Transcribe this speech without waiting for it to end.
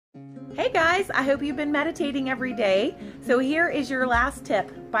Hey guys, I hope you've been meditating every day. So here is your last tip.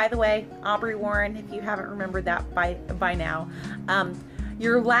 By the way, Aubrey Warren, if you haven't remembered that by now.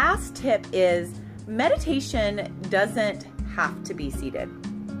 Your last tip is meditation doesn't have to be seated.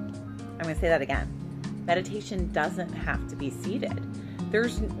 I'm going to say that again. Meditation doesn't have to be seated.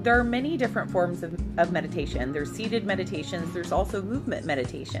 There are many different forms of meditation. There's seated meditations. There's also movement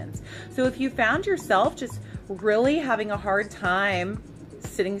meditations. So if you found yourself just really having a hard time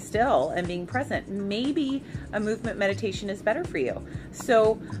sitting still and being present, maybe a movement meditation is better for you.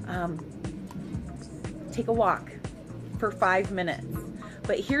 So take a walk for 5 minutes.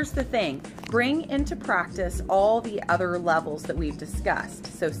 But here's the thing, bring into practice all the other levels that we've discussed.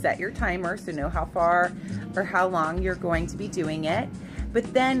 So set your timer so know how far or how long you're going to be doing it.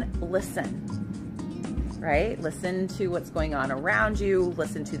 But then listen, right? Listen to what's going on around you,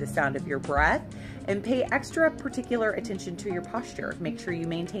 listen to the sound of your breath, and pay extra particular attention to your posture. Make sure you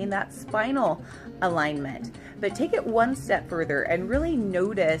maintain that spinal alignment. But take it one step further and really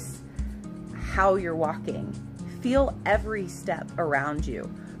notice how you're walking. Feel every step around you.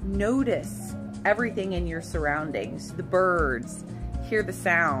 Notice everything in your surroundings, the birds, hear the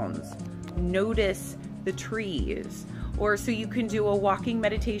sounds, notice the trees. Or so you can do a walking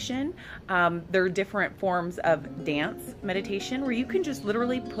meditation. There are different forms of dance meditation where you can just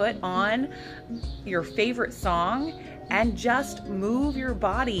literally put on your favorite song and just move your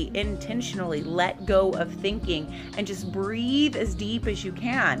body intentionally. Let go of thinking and just breathe as deep as you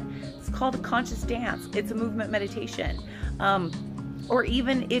can. It's called a conscious dance. It's a movement meditation. Or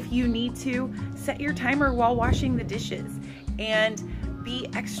even if you need to, set your timer while washing the dishes and be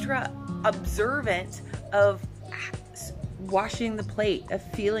extra observant of washing the plate, of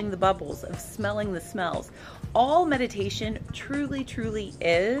feeling the bubbles, of smelling the smells. All meditation truly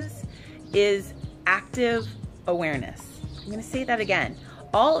is active awareness. I'm going to say that again.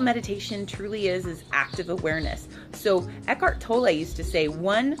 All meditation truly is active awareness. So Eckhart Tolle used to say,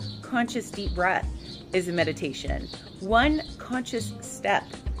 one conscious deep breath is a meditation. One conscious step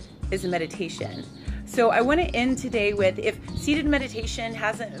is a meditation. So I want to end today with, if seated meditation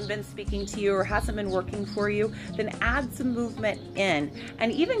hasn't been speaking to you or hasn't been working for you, then add some movement in.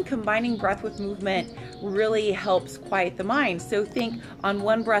 And even combining breath with movement really helps quiet the mind. So think, on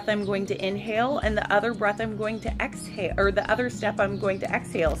one breath I'm going to inhale, and the other breath I'm going to exhale, or the other step I'm going to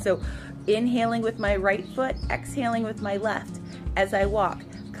exhale. So inhaling with my right foot, exhaling with my left as I walk,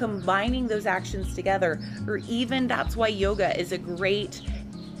 combining those actions together. Or even, that's why yoga is a great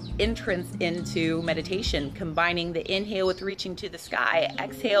entrance into meditation, combining the inhale with reaching to the sky,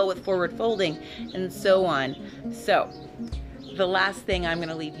 exhale with forward folding, and so on. So the last thing I'm going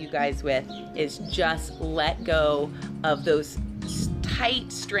to leave you guys with is just let go of those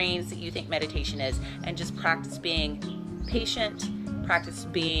tight strains that you think meditation is, and just practice being patient, practice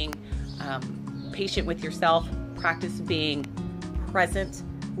being patient with yourself, practice being present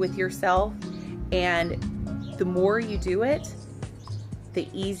with yourself. And the more you do it, the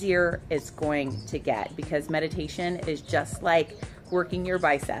easier it's going to get, because meditation is just like working your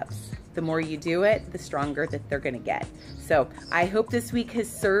biceps. The more you do it, the stronger that they're going to get. So I hope this week has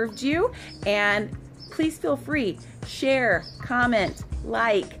served you, and please feel free, share, comment,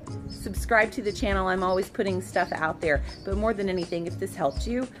 like, subscribe to the channel. I'm always putting stuff out there. But more than anything, if this helped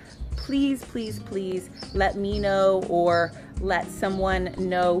you, please let me know, or let someone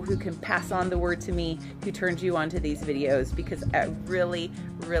know who can pass on the word to me, who turned you onto these videos, because it really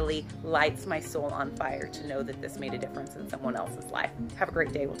lights my soul on fire to know that this made a difference in someone else's life. Have a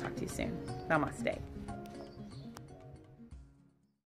great day. We'll talk to you soon. Namaste.